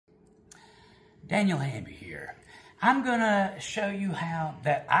Daniel Hamby here. I'm gonna show you how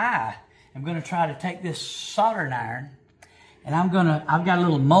that I am gonna try to take this soldering iron, and I've got a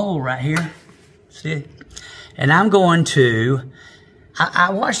little mole right here, see? And I'm going to,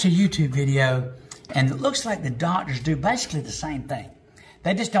 I watched a YouTube video, and it looks like the doctors do basically the same thing.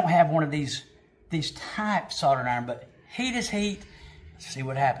 They just don't have one of these type soldering iron, but heat is heat. Let's see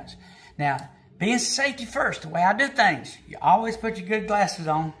what happens. Now, being safety first, the way I do things, you always put your good glasses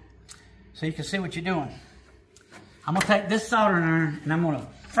on so you can see what you're doing. I'm gonna take this soldering iron and I'm gonna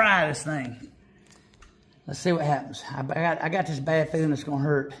fry this thing. Let's see what happens. I got this bad feeling it's gonna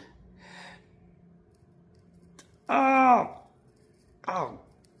hurt. Oh,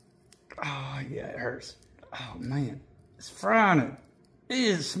 yeah, it hurts. Oh man, it's frying it. It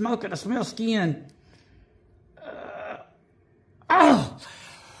is smoking. I smell skin. Oh,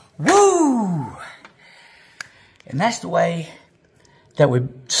 woo! And that's the way that we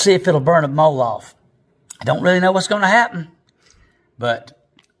see if it'll burn a mole off. I don't really know what's going to happen, but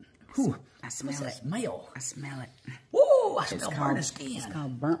whew, I smell it. Smell? I smell it. Woo! I smell burnt skin. It's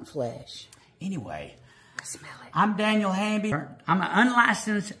called burnt flesh. Anyway, I smell it. I'm Daniel Hamby. I'm an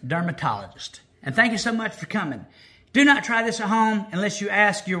unlicensed dermatologist, and thank you so much for coming. Do not try this at home unless you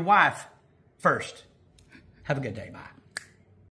ask your wife first. Have a good day. Bye.